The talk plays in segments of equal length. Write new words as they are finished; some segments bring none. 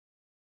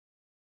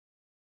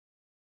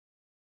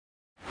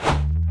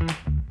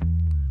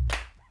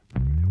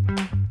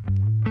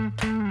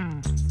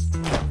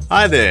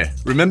Hi there,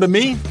 remember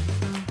me?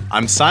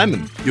 I'm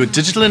Simon, your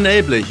digital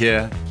enabler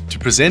here to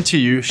present to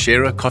you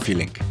Schaerer Coffee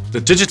Link, the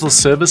digital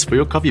service for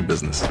your coffee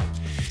business.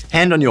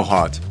 Hand on your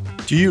heart,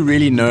 do you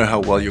really know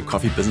how well your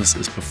coffee business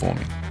is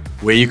performing?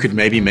 Where you could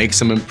maybe make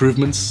some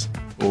improvements,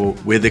 or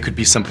where there could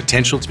be some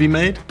potential to be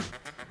made?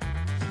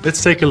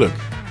 Let's take a look.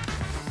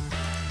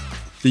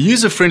 The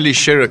user-friendly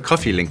Schaerer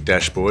Coffee Link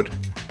dashboard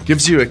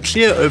gives you a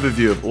clear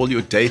overview of all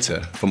your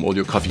data from all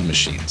your coffee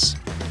machines.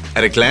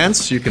 At a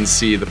glance, you can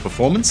see the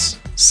performance,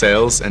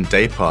 sales, and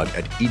day part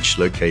at each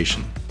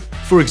location.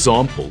 For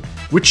example,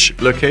 which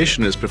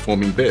location is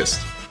performing best?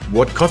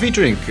 What coffee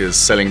drink is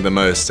selling the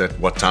most at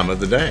what time of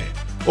the day?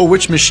 Or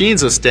which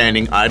machines are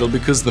standing idle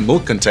because the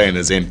milk container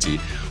is empty?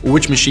 Or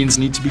which machines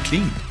need to be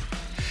cleaned?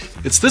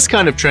 It's this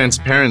kind of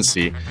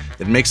transparency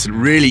that makes it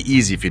really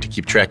easy for you to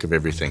keep track of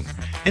everything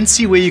and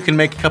see where you can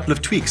make a couple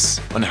of tweaks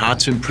on how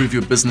to improve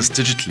your business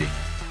digitally.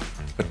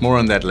 But more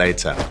on that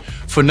later.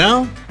 For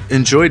now,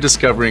 enjoy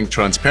discovering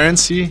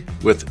transparency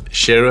with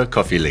Schaerer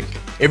Coffee Link.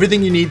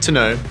 Everything you need to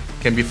know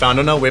can be found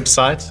on our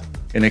website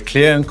in a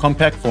clear and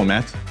compact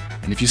format.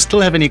 And if you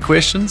still have any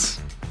questions,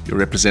 your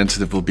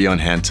representative will be on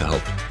hand to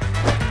help.